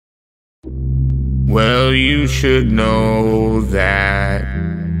Well, you should know that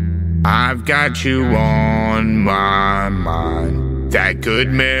I've got you on my mind. That good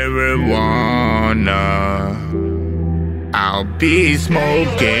marijuana I'll be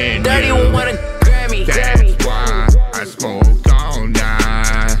smoking. Dirty want a Grammy. That's why I smoke all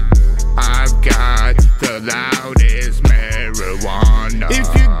night. I've got the loudest marijuana.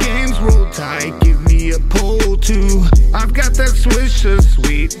 If your games roll tight, give me a pull too. I've got that swisher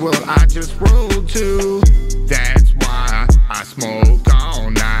sweet, well I just roll too. That's why I smoke all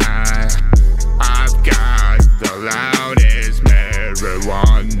night. I've got the loudest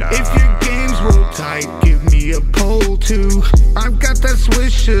marijuana. If your games roll tight, give me a pull too. I've got that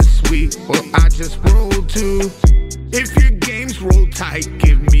swisher sweet, well I just roll too. If your games roll tight,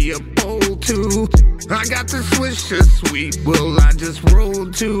 give me a pull too. I got the swisher sweet, well I just roll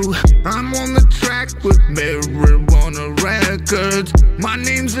too. I'm on the track with marijuana records. My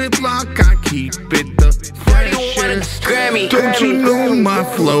name's Ziplok, I keep it the freshest. Don't you know my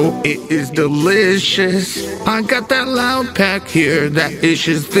flow, it is delicious. I got that loud pack here, that is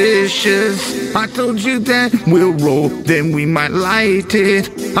just vicious. I told you that we'll roll, then we might light it.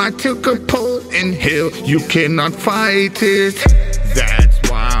 I took a pull and hell, you cannot fight it. That's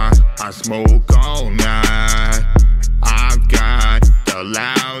why I smoke all night. I've got the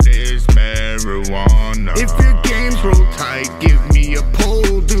loudest marijuana. If your games roll tight, give me a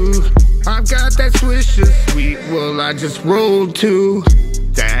pull, dude. I've got that swisher sweet, well I just roll too.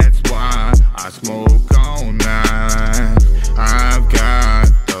 That's why I smoke all night. I've got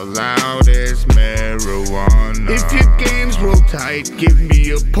the loudest marijuana. If your games roll tight, give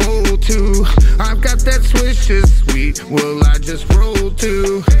me a pull too. I've got that swisher sweet, well I just roll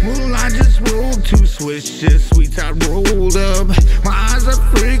too. Well I just roll two swisher sweets, I rolled up. My eyes are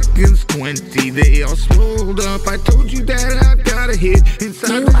freaking squinty, they all swelled up. I told you that I've got a hit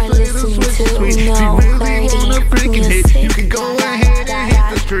inside this little swisher sweet. If you really wanna freaking hit, you can go ahead and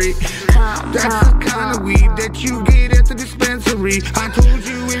hit the street. That's the kind of weed that you get at the dispensary. I told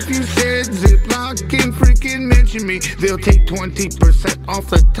you if you said Ziplok and freaking mention me, they'll take 20% off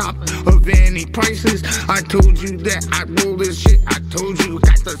the top of any prices. I told you that I roll this shit. I told you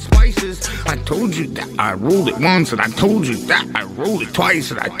got the spices. I told you that I rolled it once, and I told you that I rolled it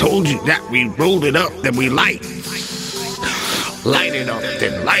twice, and I told you that we rolled it up, then we light it up,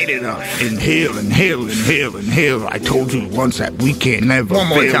 then light it up. Inhale, inhale, inhale, inhale. I told you once that we can't never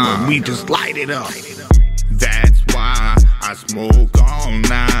fail when we just light it up. That's why I smoke all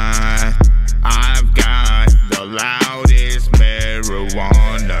night. I've got the loudest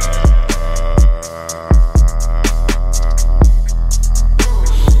marijuana.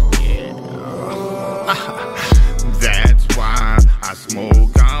 That's why I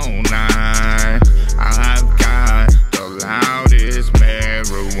smoke all night. I've got the loudest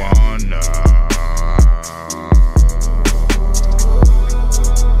marijuana.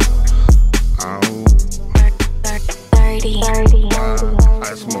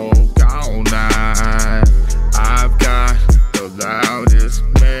 I smoke all night. I've got the loudest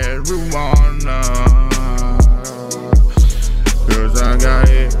marijuana. 'Cause I got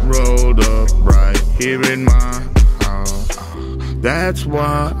it rolled up right here in my house. That's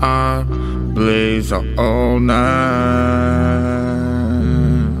why I blaze all night.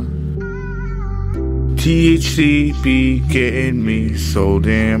 THC be getting me so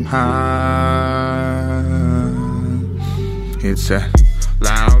damn high. It's a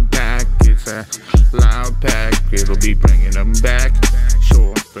loud pack, it's a loud pack. It'll be bringing them back,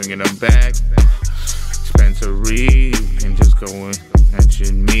 sure, bringing them back. Dispensary, you can just go and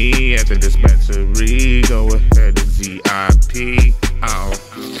mention me at the dispensary. Go ahead and ZIP out.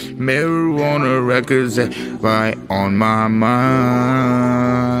 Marijuana records right on my mind.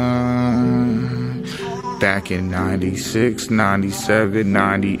 Back in 96, 97,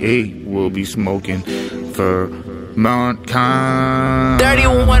 98, we'll be smoking for mankind. Dirty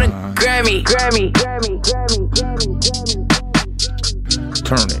want a Grammy.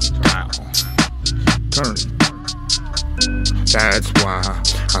 Turn it down. Turn it. That's why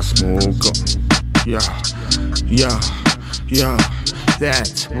I smoke. Yeah.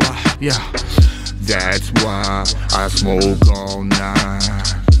 That's why. Yeah. That's why I smoke all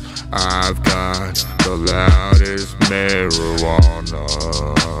night. I've got the loudest marijuana.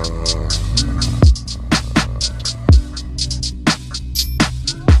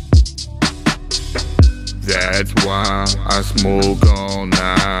 That's why I smoke all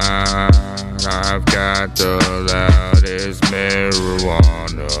night.